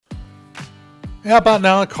Yeah, about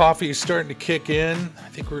now, coffee is starting to kick in. I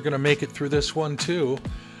think we're going to make it through this one, too.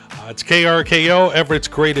 It's KRKO, Everett's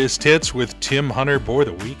Greatest Hits with Tim Hunter. Boy,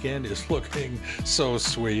 the weekend is looking so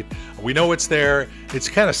sweet. We know it's there. It's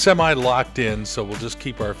kind of semi-locked in, so we'll just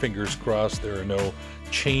keep our fingers crossed there are no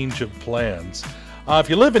change of plans. If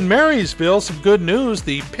you live in Marysville, some good news.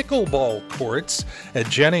 The pickleball courts at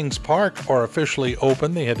Jennings Park are officially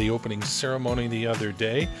open. They had the opening ceremony the other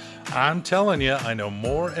day. I'm telling you, I know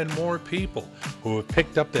more and more people who have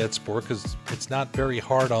picked up that sport because it's not very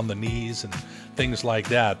hard on the knees and things like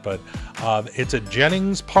that. But it's at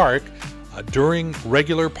Jennings Park during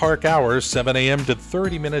regular park hours, 7 a.m. to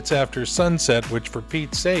 30 minutes after sunset, which for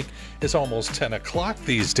Pete's sake is almost 10 o'clock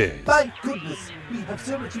these days. Thank goodness we have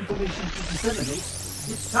so much information to disseminate.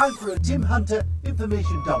 It's time for a Tim Hunter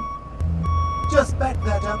information dump. Just back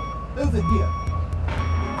that up over here.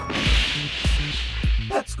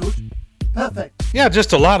 That's good. Perfect. Yeah,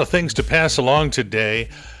 just a lot of things to pass along today.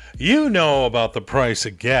 You know about the price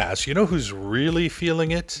of gas. You know who's really feeling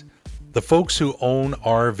it? The folks who own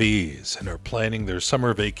RVs and are planning their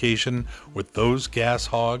summer vacation with those gas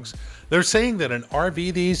hogs. They're saying that an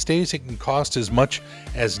RV these days, it can cost as much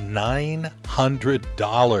as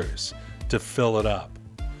 $900 to fill it up.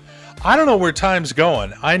 I don't know where time's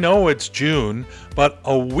going. I know it's June, but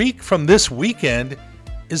a week from this weekend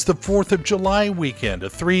is the 4th of July weekend, a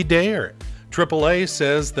 3-dayer. AAA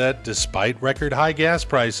says that despite record high gas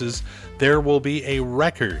prices, there will be a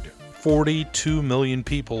record 42 million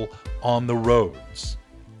people on the roads,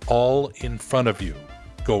 all in front of you,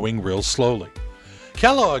 going real slowly.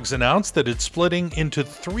 Kellogg's announced that it's splitting into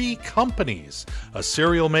 3 companies, a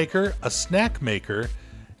cereal maker, a snack maker,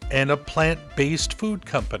 and a plant-based food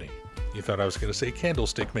company. You thought I was going to say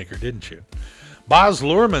candlestick maker, didn't you? Baz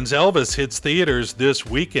Luhrmann's Elvis hits theaters this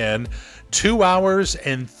weekend, 2 hours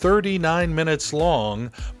and 39 minutes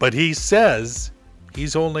long, but he says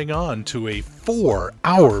he's holding on to a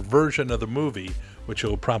 4-hour version of the movie, which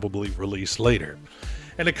he'll probably release later.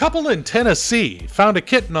 And a couple in Tennessee found a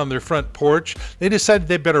kitten on their front porch. They decided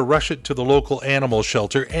they better rush it to the local animal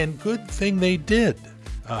shelter, and good thing they did,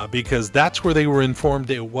 because that's where they were informed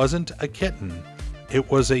it wasn't a kitten,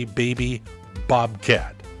 it was a baby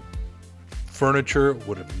bobcat. Furniture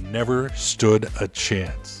would have never stood a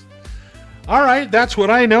chance. All right, that's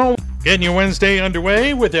what I know. Getting your Wednesday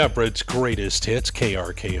underway with Everett's Greatest Hits,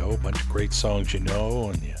 KRKO. A bunch of great songs you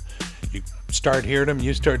know, and you start hearing them,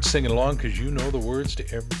 you start singing along because you know the words to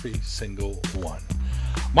every single one.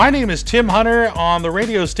 My name is Tim Hunter on the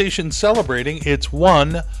radio station celebrating its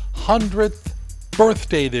 100th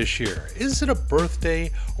birthday this year. Is it a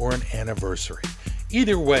birthday or an anniversary?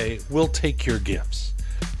 Either way, we'll take your gifts.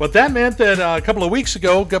 But that meant that a couple of weeks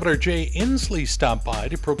ago, Governor Jay Inslee stopped by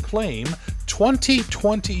to proclaim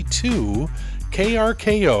 2022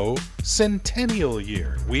 KRKO Centennial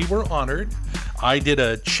Year. We were honored. I did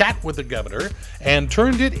a chat with the governor and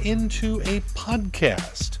turned it into a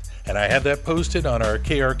podcast. And I have that posted on our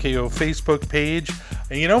KRKO Facebook page.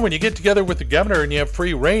 And you know, when you get together with the governor and you have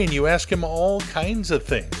free reign, you ask him all kinds of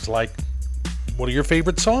things like, what are your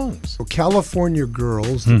favorite songs? Well, California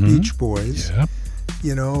Girls, the Beach Boys, Yeah.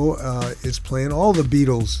 is playing all the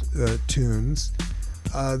Beatles tunes.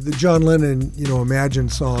 The John Lennon, Imagine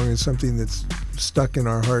song is something that's stuck in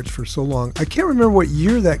our hearts for so long. I can't remember what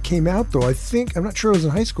year that came out, though. I'm not sure it was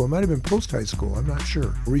in high school. It might have been post-high school. I'm not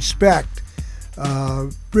sure. Respect.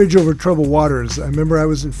 Bridge Over Troubled Waters. I remember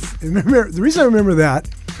the reason I remember that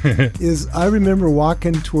is I remember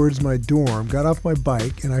walking towards my dorm, got off my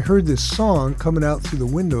bike, and I heard this song coming out through the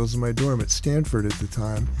windows of my dorm at Stanford at the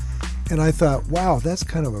time. And I thought, wow, that's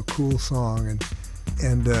kind of a cool song.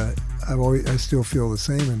 And I still feel the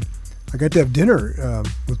same. And I got to have dinner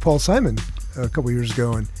with Paul Simon a couple years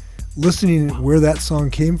ago, and listening where that song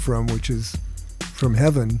came from, which is from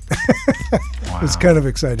heaven, was kind of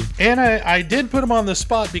exciting. And I did put him on the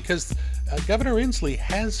spot because Governor Inslee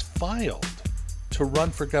has filed to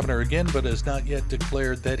run for governor again, but has not yet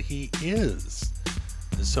declared that he is.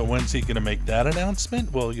 So when's he going to make that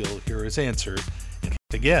announcement? Well, you'll hear his answer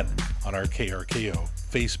again on our KRKO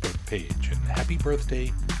Facebook page. And happy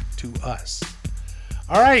birthday to us.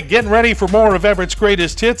 All right, getting ready for more of Everett's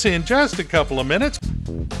Greatest Hits in just a couple of minutes.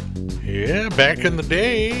 Yeah, back in the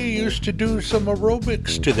day, used to do some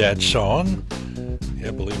aerobics to that song.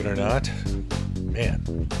 Yeah, believe it or not.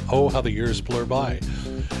 Man, oh, how the years blur by.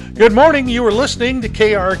 Good morning. You are listening to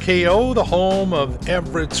KRKO, the home of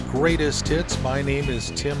Everett's Greatest Hits. My name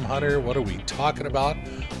is Tim Hunter. What are we talking about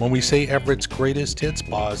when we say Everett's Greatest Hits?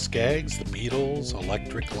 Boz Scaggs, the Beatles,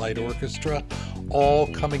 Electric Light Orchestra, all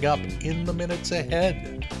coming up in the minutes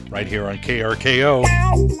ahead, right here on KRKO.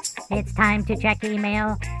 It's time to check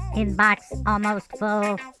email. Inbox almost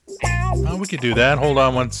full. Well, we could do that. Hold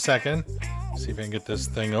on 1 second. See if I can get this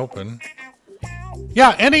thing open.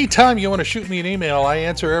 Yeah, anytime you want to shoot me an email, I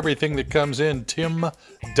answer everything that comes in.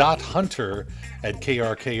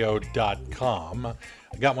 tim.hunter@krko.com.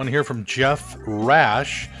 I got one here from Jeff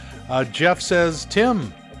Rash. Jeff says,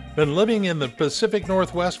 Tim, been living in the Pacific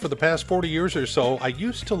Northwest for the past 40 years or so. I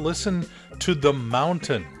used to listen to The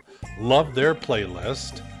Mountain. Love their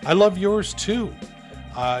playlist. I love yours too.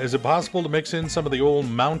 Is it possible to mix in some of the old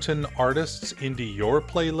Mountain artists into your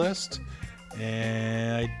playlist?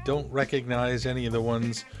 And I don't recognize any of the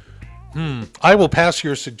ones. I will pass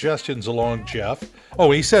your suggestions along, Jeff.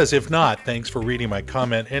 Oh, he says, if not, thanks for reading my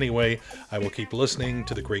comment anyway. I will keep listening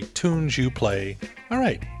to the great tunes you play. All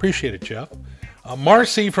right, appreciate it, Jeff.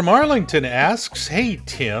 Marcy from Arlington asks, hey,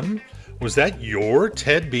 Tim, was that your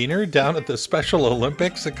Ted Biener down at the Special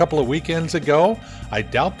Olympics a couple of weekends ago? I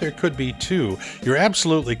doubt there could be two. You're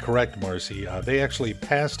absolutely correct, Marcy. They actually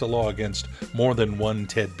passed a law against more than one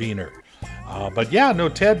Ted Biener. But yeah, no,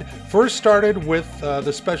 Ted first started with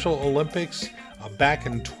the Special Olympics back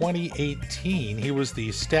in 2018. He was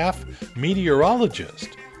the staff meteorologist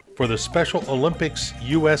for the Special Olympics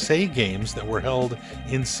USA Games that were held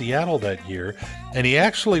in Seattle that year. And he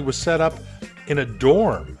actually was set up in a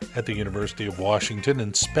dorm at the University of Washington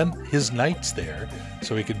and spent his nights there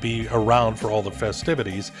so he could be around for all the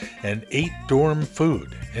festivities and ate dorm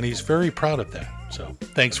food. And he's very proud of that. So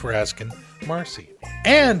thanks for asking, Marcy.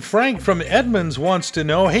 And Frank from Edmonds wants to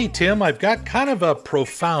know, hey, Tim, I've got kind of a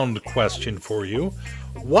profound question for you.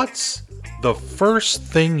 What's the first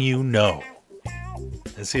thing you know?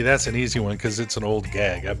 And see, that's an easy one because it's an old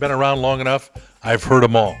gag. I've been around long enough. I've heard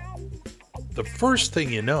them all. The first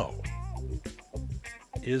thing you know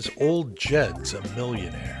is old Jed's a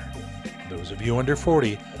millionaire. Those of you under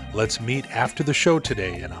 40, let's meet after the show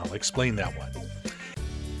today, and I'll explain that one.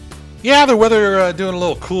 Yeah, the weather doing a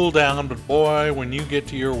little cool down, but boy, when you get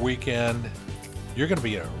to your weekend, you're going to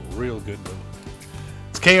be in a real good mood.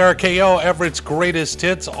 It's KRKO, Everett's Greatest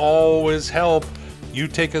Hits, always help. You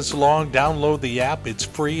take us along, download the app. It's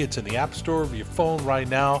free. It's in the App Store of your phone right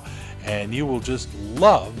now, and you will just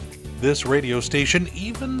love this radio station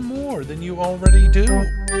even more than you already do.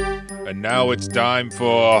 And now it's time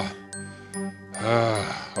for...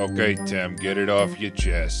 okay, Tim, get it off your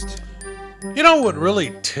chest. You know what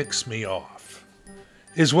really ticks me off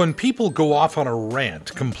is when people go off on a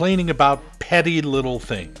rant complaining about petty little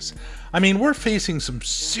things. I mean, we're facing some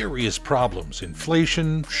serious problems.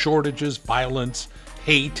 Inflation, shortages, violence,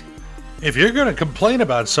 hate. If you're going to complain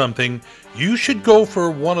about something, you should go for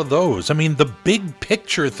one of those. I mean, the big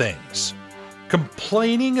picture things.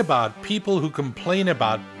 Complaining about people who complain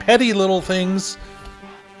about petty little things.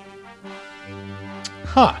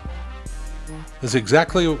 Is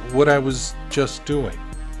exactly what I was just doing.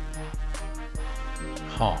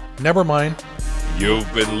 Never mind.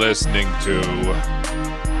 You've been listening to...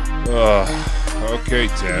 okay,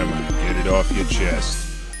 Tim, get it off your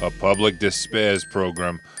chest. A public despairs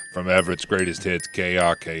program from Everett's Greatest Hits,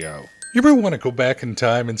 KRKO. You ever want to go back in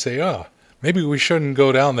time and say, maybe we shouldn't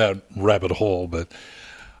go down that rabbit hole, but...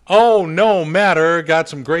 Oh, no matter. Got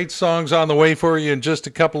some great songs on the way for you in just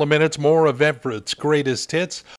a couple of minutes. More of Everett's Greatest Hits.